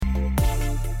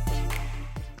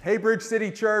Hey, Bridge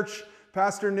City Church,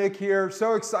 Pastor Nick here.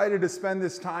 So excited to spend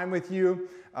this time with you.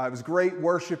 It was great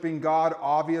worshiping God,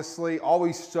 obviously.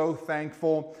 Always so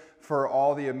thankful for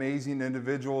all the amazing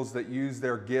individuals that use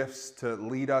their gifts to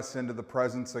lead us into the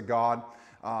presence of God.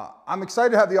 I'm excited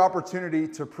to have the opportunity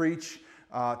to preach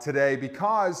today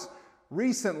because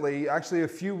recently, actually a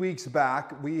few weeks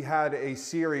back, we had a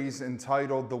series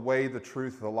entitled The Way, the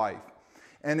Truth, the Life.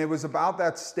 And it was about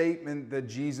that statement that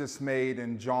Jesus made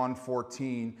in John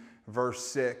 14, verse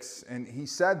 6. And he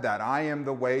said that, I am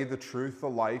the way, the truth, the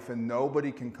life, and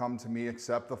nobody can come to me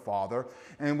except the Father.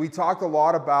 And we talked a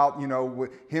lot about,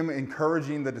 him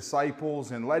encouraging the disciples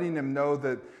and letting them know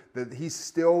that he's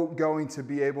still going to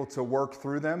be able to work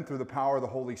through them through the power of the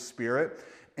Holy Spirit.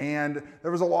 And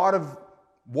there was a lot of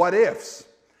what ifs.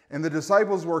 And the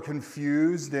disciples were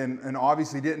confused and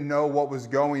obviously didn't know what was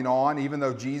going on, even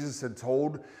though Jesus had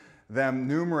told them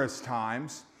numerous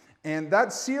times. And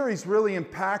that series really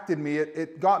impacted me.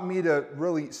 It got me to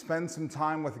really spend some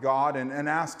time with God and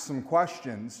ask some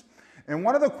questions. And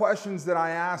one of the questions that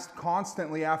I asked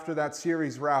constantly after that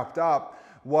series wrapped up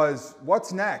was,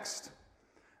 what's next?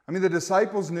 I mean, the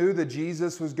disciples knew that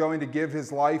Jesus was going to give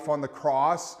his life on the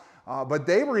cross. But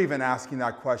they were even asking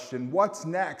that question, what's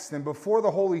next? And before the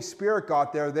Holy Spirit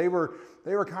got there, they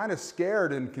were kind of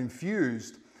scared and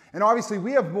confused. And obviously,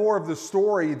 we have more of the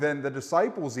story than the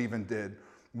disciples even did.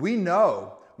 We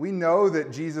know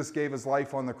that Jesus gave his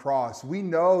life on the cross. We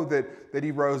know that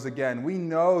he rose again. We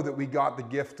know that we got the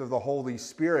gift of the Holy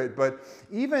Spirit. But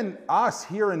even us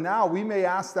here and now, we may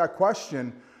ask that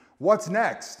question, what's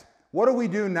next? What do we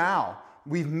do now?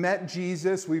 We've met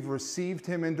Jesus, we've received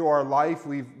him into our life,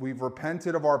 we've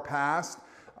repented of our past.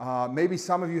 Maybe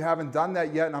some of you haven't done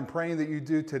that yet, and I'm praying that you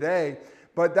do today.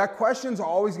 But that question's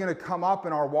always going to come up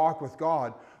in our walk with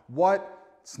God.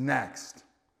 What's next?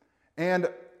 And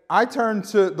I turn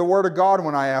to the Word of God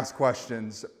when I ask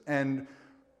questions. And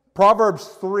Proverbs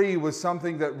 3 was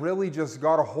something that really just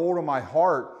got a hold of my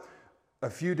heart a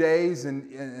few days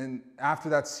and after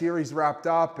that series wrapped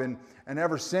up and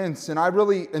ever since. And I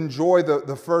really enjoy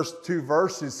the first two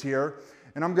verses here.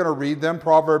 And I'm going to read them.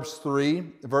 Proverbs 3,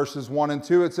 verses 1 and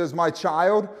 2. It says, My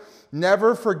child,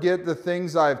 never forget the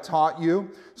things I have taught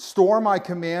you. Store my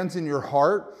commands in your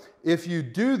heart. If you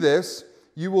do this,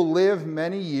 you will live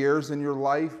many years and your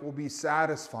life will be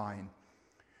satisfying.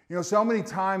 So many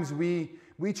times we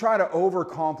try to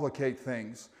overcomplicate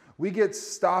things. We get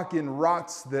stuck in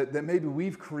ruts that maybe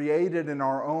we've created in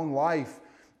our own life.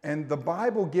 And the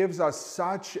Bible gives us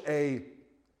such a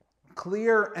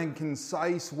clear and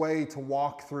concise way to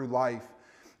walk through life.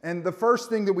 And the first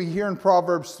thing that we hear in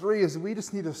Proverbs 3 is we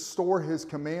just need to store his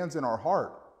commands in our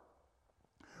heart.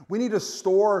 We need to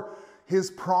store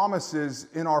his promises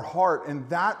in our heart. And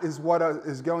that is what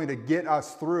is going to get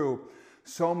us through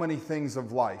so many things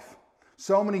of life,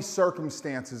 so many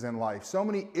circumstances in life, so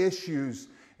many issues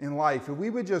in life. If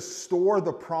we would just store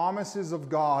the promises of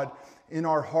God in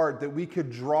our heart that we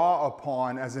could draw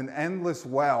upon as an endless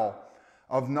well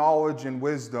of knowledge and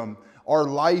wisdom, our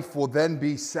life will then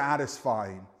be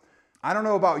satisfying. I don't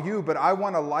know about you, but I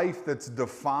want a life that's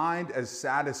defined as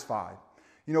satisfied.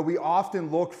 We often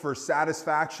look for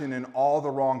satisfaction in all the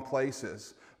wrong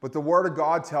places, but the Word of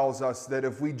God tells us that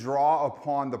if we draw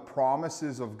upon the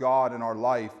promises of God in our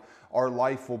life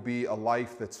will be a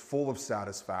life that's full of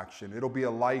satisfaction. It'll be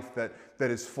a life that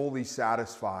is fully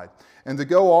satisfied. And to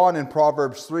go on in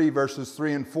Proverbs 3, verses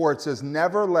 3 and 4, it says,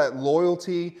 Never let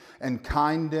loyalty and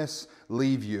kindness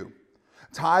leave you.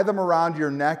 Tie them around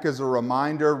your neck as a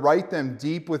reminder. Write them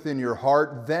deep within your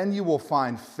heart. Then you will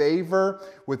find favor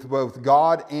with both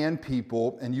God and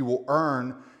people, and you will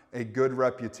earn a good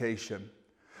reputation.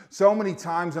 So many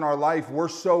times in our life, we're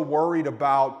so worried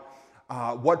about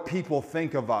what people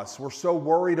think of us. We're so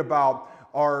worried about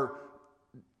our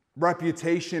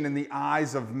reputation in the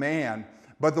eyes of man.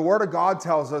 But the Word of God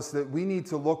tells us that we need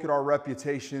to look at our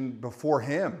reputation before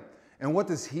him. And what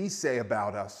does he say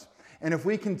about us? And if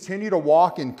we continue to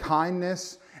walk in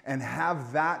kindness and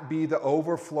have that be the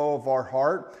overflow of our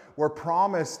heart, we're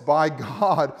promised by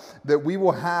God that we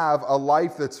will have a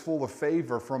life that's full of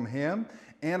favor from him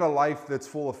and a life that's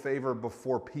full of favor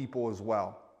before people as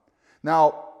well.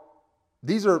 Now,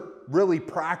 these are really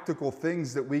practical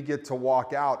things that we get to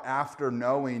walk out after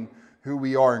knowing who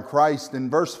we are in Christ. And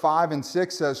verse 5 and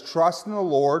 6 says, Trust in the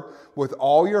Lord with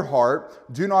all your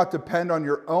heart. Do not depend on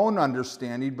your own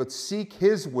understanding, but seek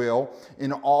his will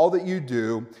in all that you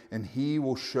do, and he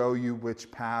will show you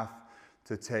which path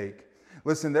to take.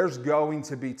 Listen, there's going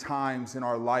to be times in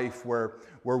our life where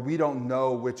we don't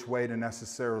know which way to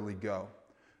necessarily go.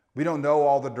 We don't know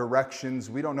all the directions.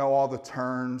 We don't know all the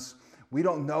turns. We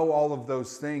don't know all of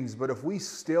those things, but if we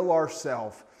still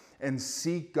ourselves and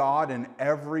seek God in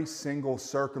every single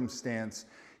circumstance,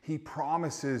 He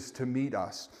promises to meet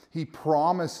us. He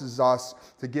promises us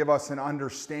to give us an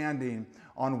understanding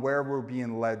on where we're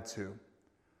being led to.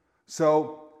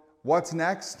 So, what's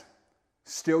next?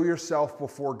 Still yourself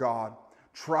before God.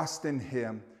 Trust in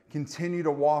Him. Continue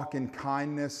to walk in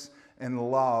kindness and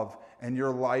love, and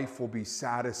your life will be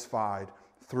satisfied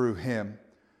through Him.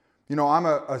 You know, I'm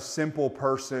a simple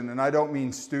person, and I don't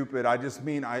mean stupid. I just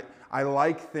mean I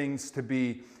like things to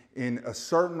be in a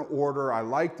certain order. I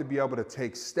like to be able to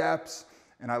take steps,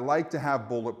 and I like to have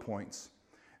bullet points.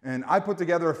 And I put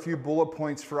together a few bullet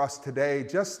points for us today,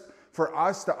 just for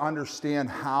us to understand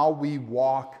how we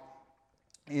walk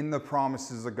in the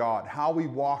promises of God, how we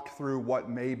walk through what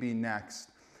may be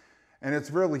next. And it's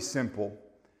really simple.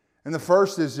 And the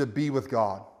first is to be with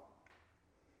God.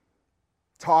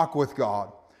 Talk with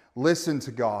God. Listen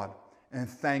to God and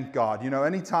thank God. You know,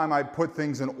 anytime I put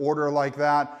things in order like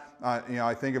that,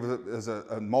 I think of it as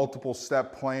a multiple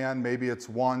step plan. Maybe it's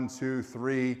 1, 2,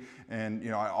 3. And,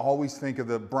 I always think of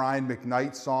the Brian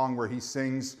McKnight song where he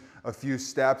sings a few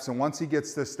steps. And once he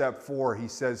gets to step 4, he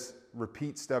says,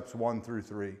 repeat steps 1 through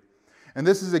 3. And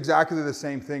this is exactly the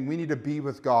same thing. We need to be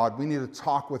with God. We need to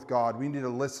talk with God. We need to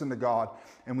listen to God.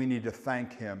 And we need to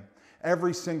thank Him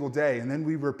every single day. And then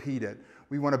we repeat it.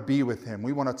 We want to be with Him.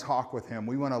 We want to talk with Him.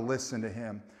 We want to listen to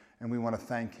Him. And we want to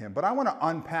thank Him. But I want to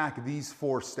unpack these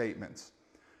 4 statements.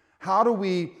 How do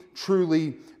we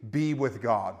truly be with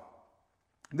God?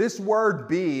 This word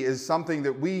be is something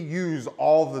that we use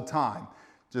all the time.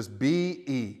 Just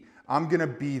be. I'm going to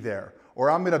be there.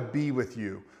 Or I'm going to be with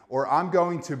you. Or I'm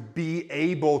going to be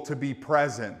able to be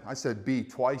present. I said be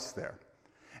twice there.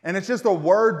 And it's just a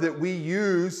word that we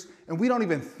use and we don't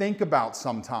even think about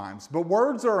sometimes. But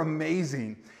words are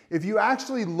amazing. If you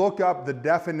actually look up the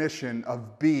definition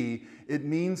of be, it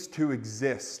means to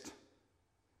exist.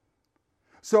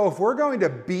 So if we're going to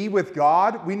be with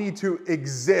God, we need to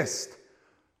exist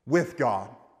with God.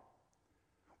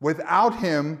 Without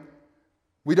Him,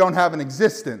 we don't have an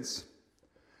existence.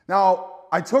 Now,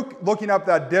 I took looking up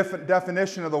that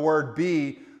definition of the word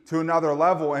be to another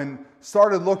level and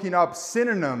started looking up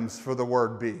synonyms for the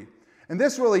word be. And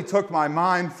this really took my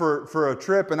mind for a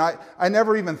trip, and I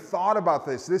never even thought about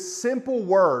this. This simple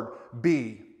word,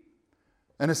 be.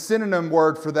 And a synonym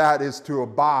word for that is to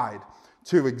abide,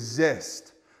 to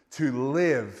exist, to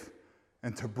live,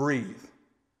 and to breathe.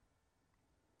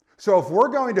 So if we're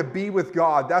going to be with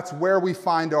God, that's where we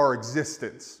find our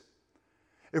existence.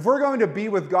 If we're going to be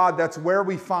with God, that's where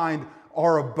we find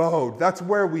our abode. That's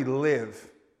where we live.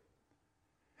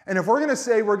 And if we're going to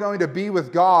say we're going to be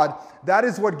with God, that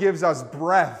is what gives us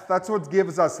breath. That's what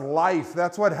gives us life.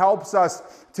 That's what helps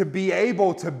us to be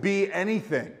able to be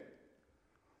anything.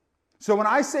 So when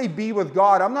I say be with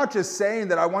God, I'm not just saying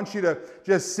that I want you to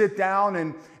just sit down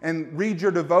and read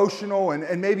your devotional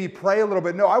and maybe pray a little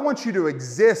bit. No, I want you to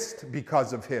exist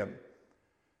because of Him.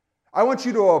 I want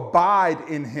you to abide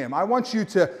in Him. I want you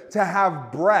to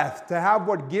have breath, to have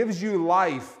what gives you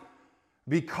life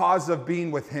because of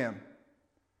being with Him.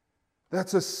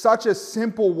 That's such a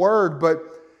simple word, but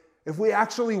if we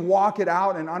actually walk it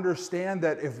out and understand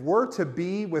that if we're to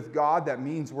be with God, that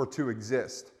means we're to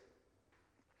exist.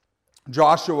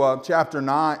 Joshua chapter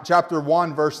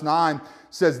 1, verse 9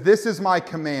 says, "This is my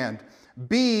command,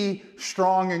 be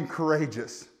strong and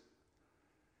courageous.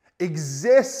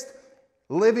 Exist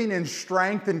living in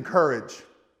strength and courage.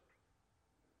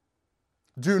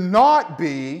 Do not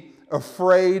be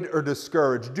afraid or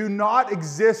discouraged. Do not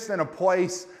exist in a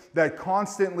place that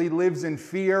constantly lives in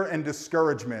fear and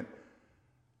discouragement,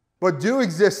 but do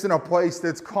exist in a place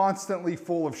that's constantly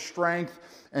full of strength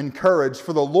and courage.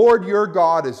 For the Lord your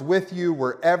God is with you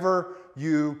wherever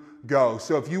you go."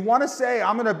 So if you want to say,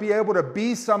 I'm going to be able to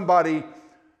be somebody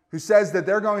who says that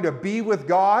they're going to be with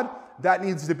God, that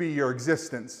needs to be your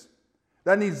existence.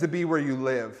 That needs to be where you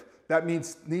live. That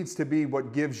needs to be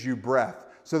what gives you breath.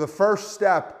 So the first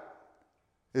step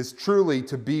is truly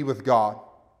to be with God.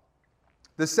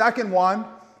 The second one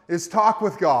is talk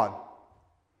with God.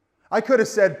 I could have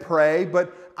said pray,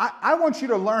 but I want you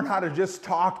to learn how to just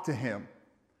talk to Him.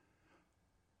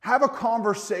 Have a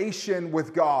conversation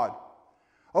with God.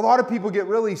 A lot of people get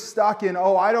really stuck in,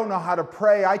 I don't know how to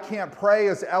pray. I can't pray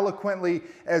as eloquently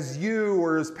as you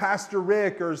or as Pastor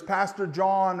Rick or as Pastor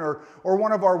John or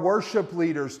one of our worship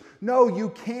leaders. No, you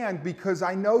can, because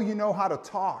I know you know how to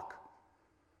talk.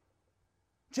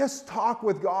 Just talk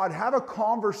with God. Have a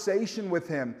conversation with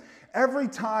Him. Every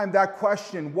time that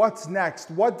question, what's next?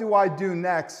 What do I do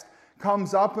next?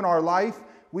 Comes up in our life,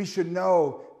 we should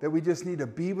know that we just need to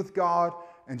be with God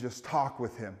and just talk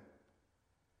with Him.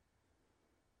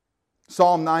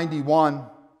 Psalm 91,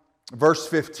 verse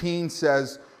 15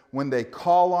 says, when they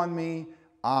call on me,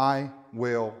 I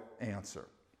will answer.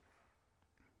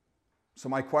 So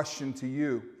my question to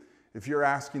you, if you're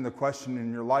asking the question in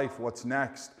your life, what's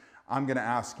next? I'm going to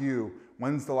ask you,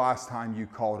 when's the last time you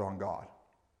called on God?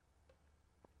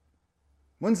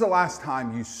 When's the last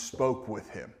time you spoke with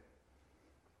Him?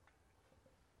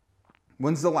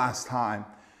 When's the last time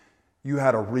you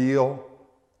had a real,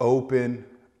 open,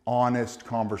 honest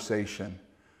conversation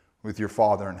with your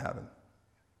Father in heaven?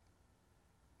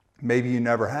 Maybe you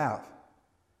never have.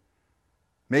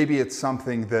 Maybe it's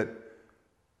something that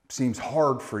seems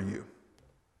hard for you.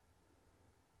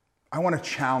 I want to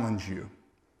challenge you.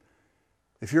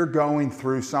 If you're going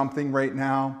through something right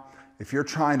now, if you're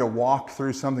trying to walk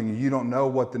through something and you don't know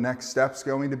what the next step's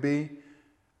going to be,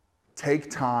 take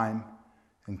time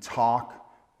and talk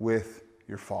with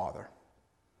your Father.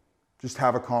 Just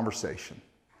have a conversation.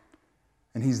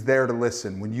 And He's there to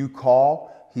listen. When you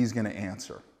call, He's going to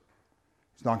answer.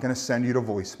 He's not going to send you to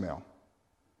voicemail.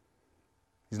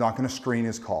 He's not going to screen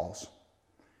His calls.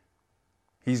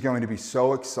 He's going to be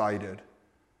so excited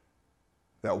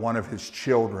that one of His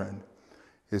children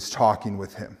is talking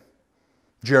with Him.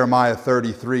 Jeremiah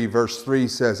 33, verse 3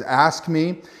 says, ask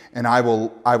me, and I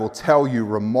will tell you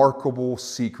remarkable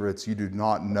secrets you do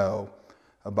not know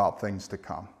about things to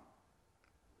come.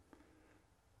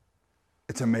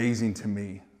 It's amazing to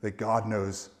me that God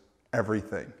knows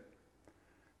everything.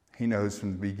 He knows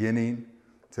from the beginning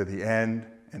to the end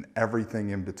and everything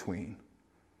in between.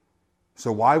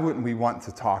 So why wouldn't we want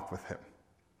to talk with Him?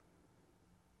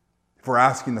 If we're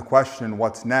asking the question,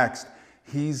 what's next?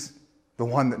 He's the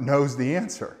one that knows the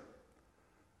answer.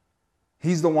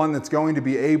 He's the one that's going to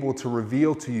be able to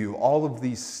reveal to you all of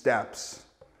these steps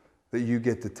that you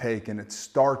get to take. And it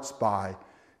starts by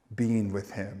being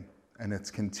with Him. And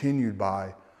it's continued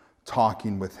by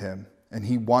talking with Him. And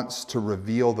He wants to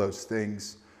reveal those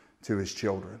things to His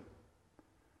children.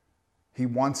 He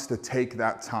wants to take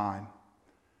that time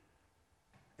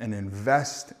and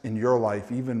invest in your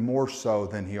life even more so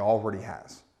than He already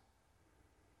has.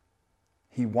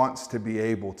 He wants to be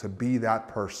able to be that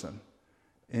person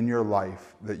in your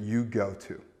life that you go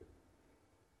to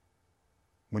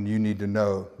when you need to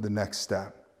know the next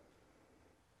step.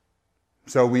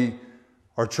 So we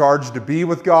are charged to be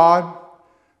with God,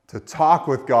 to talk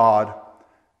with God.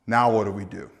 Now what do we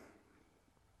do?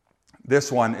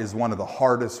 This one is one of the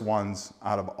hardest ones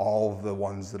out of all of the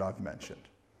ones that I've mentioned.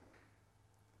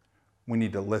 We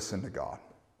need to listen to God.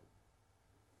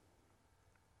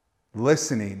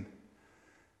 Listening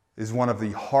is one of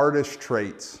the hardest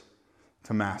traits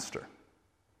to master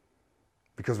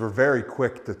because we're very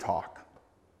quick to talk.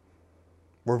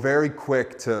 We're very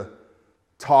quick to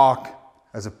talk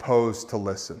as opposed to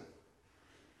listen.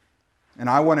 And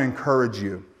I want to encourage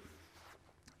you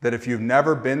that if you've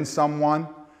never been someone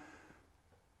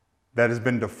that has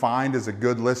been defined as a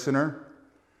good listener,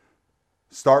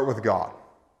 start with God.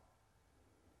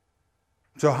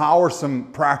 So how are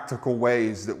some practical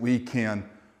ways that we can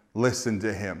listen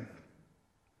to Him?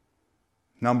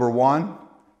 Number one,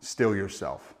 still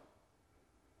yourself.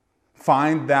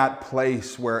 Find that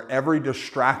place where every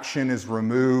distraction is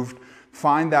removed.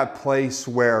 Find that place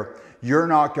where you're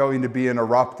not going to be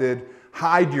interrupted.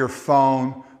 Hide your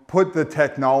phone. Put the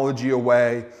technology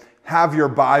away. Have your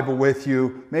Bible with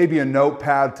you. Maybe a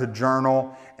notepad to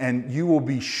journal. And you will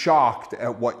be shocked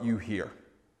at what you hear.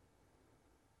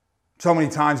 So many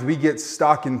times we get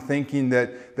stuck in thinking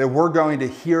that we're going to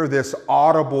hear this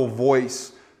audible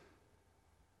voice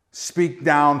speak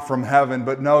down from heaven,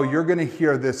 but no, you're going to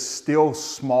hear this still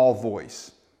small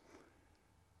voice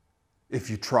if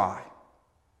you try,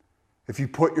 if you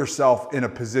put yourself in a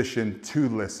position to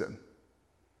listen.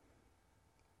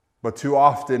 But too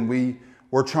often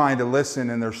we're trying to listen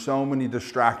and there's so many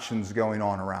distractions going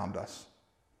on around us.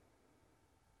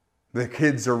 The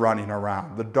kids are running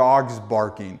around, the dog's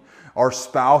barking, our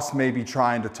spouse may be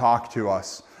trying to talk to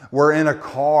us. We're in a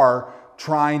car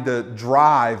trying to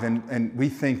drive and we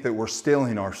think that we're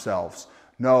stilling ourselves.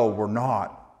 No, we're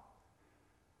not.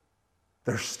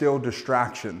 There's still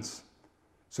distractions.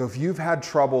 So if you've had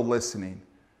trouble listening,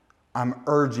 I'm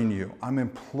urging you, I'm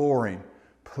imploring,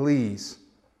 please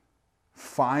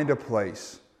find a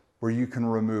place where you can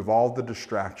remove all the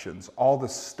distractions, all the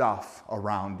stuff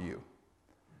around you,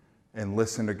 and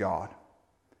listen to God.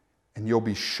 And you'll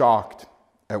be shocked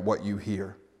at what you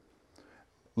hear.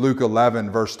 Luke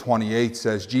 11, verse 28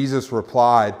 says, Jesus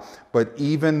replied, "But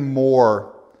even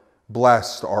more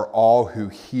blessed are all who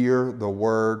hear the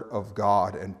word of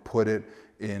God and put it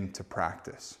into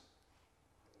practice."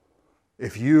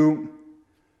 If you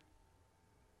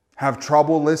have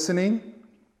trouble listening,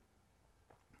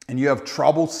 and you have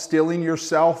trouble stilling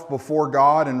yourself before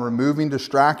God and removing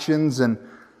distractions and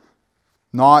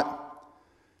not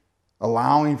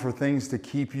allowing for things to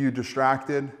keep you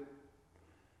distracted,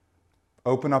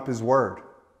 open up His Word.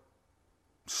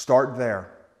 Start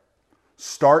there.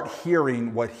 Start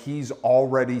hearing what He's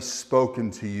already spoken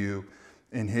to you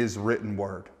in His written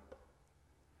Word.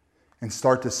 And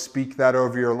start to speak that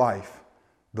over your life.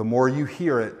 The more you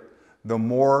hear it, the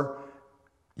more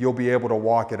you'll be able to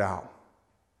walk it out.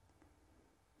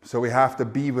 So we have to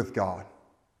be with God.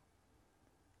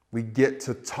 We get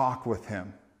to talk with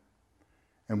Him.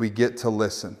 And we get to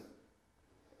listen.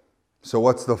 So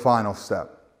what's the final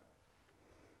step?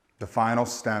 The final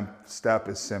step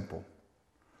is simple.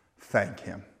 Thank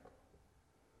Him.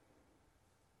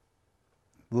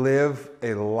 Live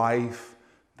a life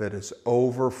that is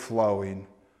overflowing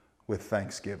with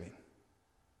thanksgiving.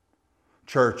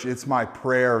 Church, it's my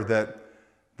prayer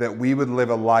that we would live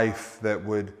a life that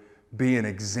would be an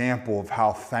example of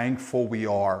how thankful we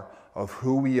are, of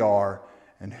who we are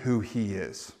and who He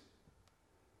is.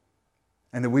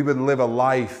 And that we would live a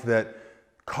life that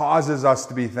causes us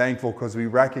to be thankful because we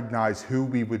recognize who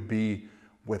we would be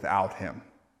without Him.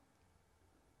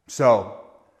 So,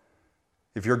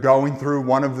 if you're going through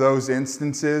one of those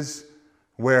instances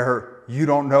where you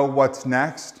don't know what's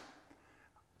next,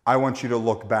 I want you to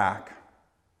look back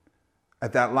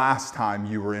at that last time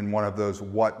you were in one of those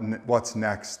what's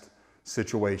next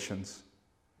situations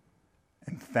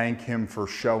and thank Him for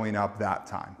showing up that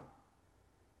time,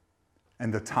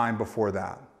 and the time before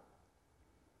that,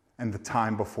 and the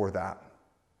time before that.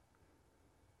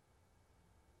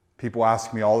 People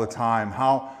ask me all the time,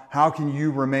 how can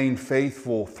you remain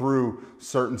faithful through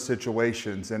certain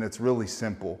situations? And it's really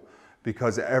simple,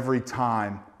 because every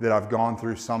time that I've gone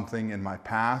through something in my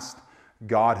past,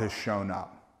 God has shown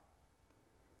up.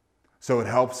 So it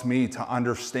helps me to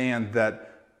understand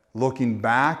that looking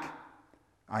back,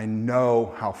 I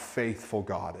know how faithful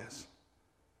God is.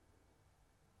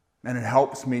 And it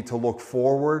helps me to look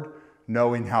forward,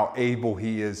 knowing how able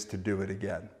He is to do it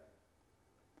again.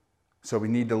 So we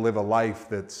need to live a life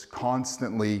that's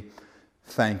constantly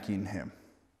thanking Him.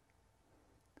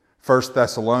 1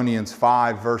 Thessalonians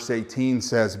 5 verse 18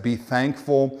 says, "Be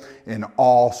thankful in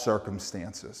all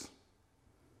circumstances,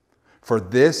 for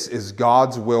this is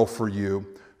God's will for you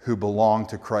who belong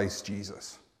to Christ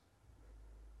Jesus."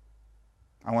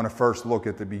 I want to first look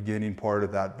at the beginning part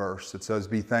of that verse. It says,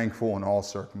 "Be thankful in all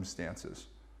circumstances."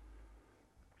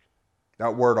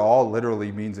 That word "all"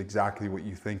 literally means exactly what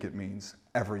you think it means.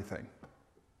 Everything.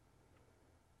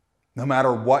 No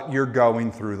matter what you're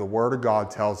going through, the Word of God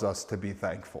tells us to be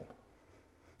thankful.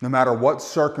 No matter what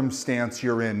circumstance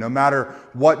you're in, no matter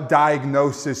what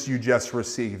diagnosis you just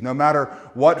received, no matter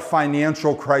what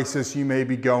financial crisis you may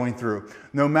be going through,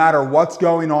 no matter what's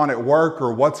going on at work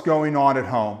or what's going on at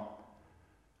home,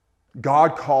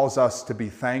 God calls us to be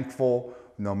thankful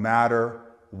no matter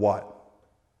what.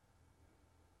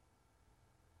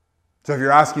 So if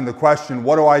you're asking the question,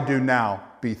 what do I do now?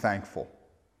 Be thankful.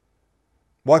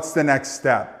 What's the next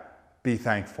step? Be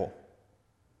thankful.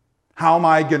 How am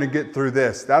I going to get through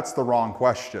this? That's the wrong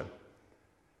question.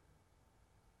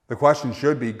 The question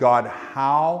should be, God,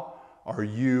 how are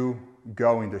you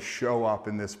going to show up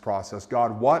in this process?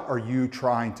 God, what are you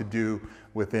trying to do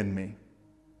within me?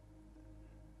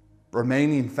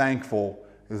 Remaining thankful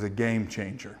is a game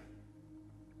changer.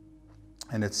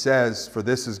 And it says, "For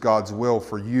this is God's will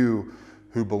for you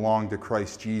who belong to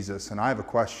Christ Jesus." And I have a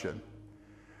question.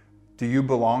 Do you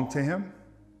belong to Him?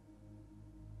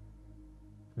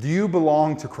 Do you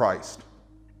belong to Christ?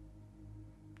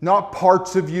 Not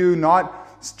parts of you,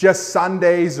 not just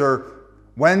Sundays or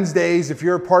Wednesdays if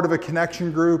you're a part of a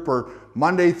connection group, or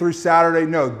Monday through Saturday.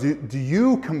 No, do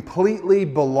you completely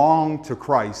belong to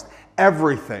Christ?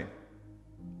 Everything.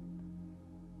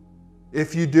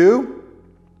 If you do,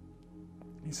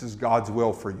 this is God's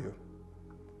will for you.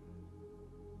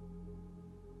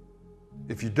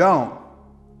 If you don't,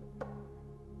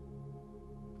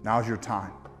 now's your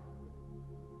time.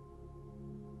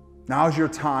 Now's your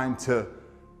time to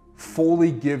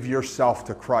fully give yourself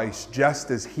to Christ,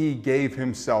 just as He gave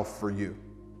Himself for you.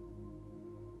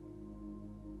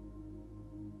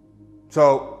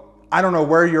 So, I don't know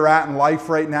where you're at in life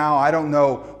right now. I don't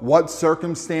know what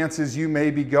circumstances you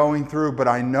may be going through, but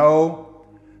I know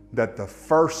that the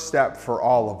first step for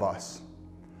all of us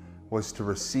was to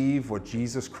receive what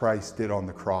Jesus Christ did on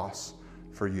the cross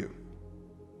for you.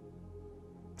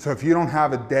 So if you don't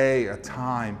have a day, a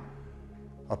time,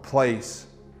 a place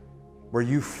where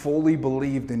you fully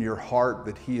believed in your heart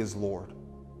that He is Lord,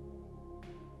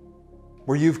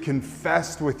 where you've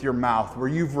confessed with your mouth, where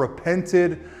you've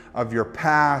repented of your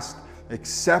past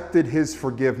accepted his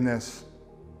forgiveness,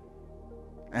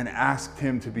 and asked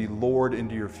him to be Lord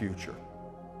into your future.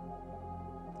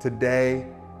 Today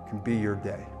can be your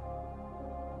day.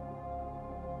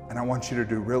 And I want you to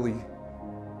do really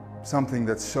something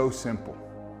that's so simple.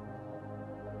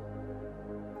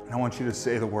 And I want you to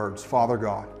say the words, Father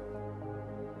God,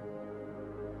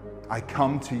 I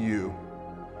come to you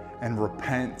and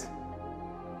repent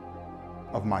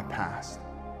of my past.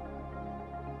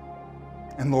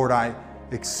 And Lord, I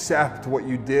accept what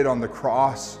you did on the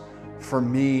cross for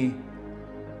me,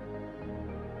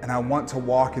 and I want to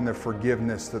walk in the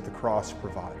forgiveness that the cross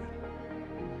provided.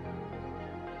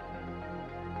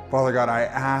 Father God, I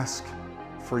ask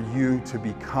for you to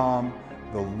become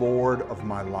the Lord of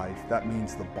my life. That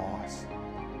means the boss.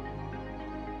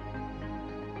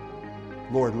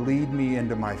 Lord, lead me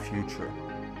into my future.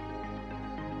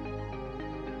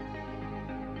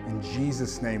 In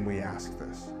Jesus' name we ask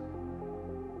this.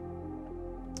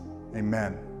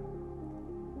 Amen.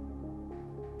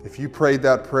 If you prayed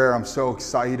that prayer, I'm so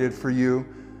excited for you.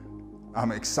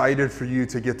 I'm excited for you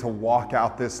to get to walk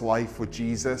out this life with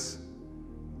Jesus.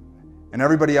 And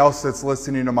everybody else that's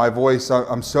listening to my voice,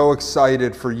 I'm so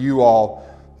excited for you all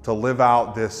to live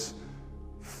out this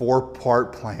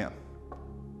 4-part plan.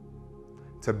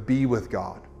 To be with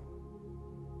God.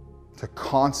 To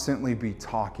constantly be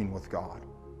talking with God.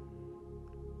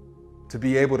 To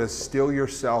be able to still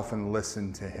yourself and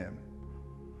listen to him.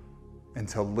 And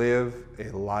to live a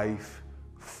life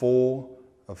full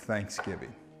of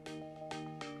thanksgiving.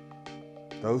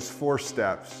 Those 4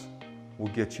 steps will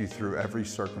get you through every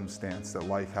circumstance that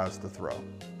life has to throw.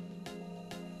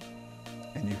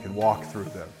 And you can walk through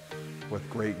them with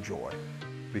great joy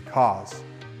because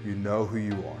you know who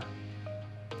you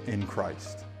are in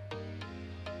Christ.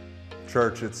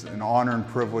 Church, it's an honor and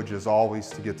privilege as always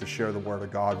to get to share the Word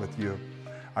of God with you.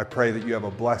 I pray that you have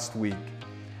a blessed week.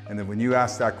 And then when you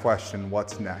ask that question,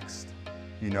 what's next?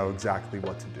 You know exactly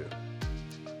what to do.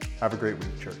 Have a great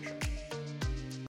week, church.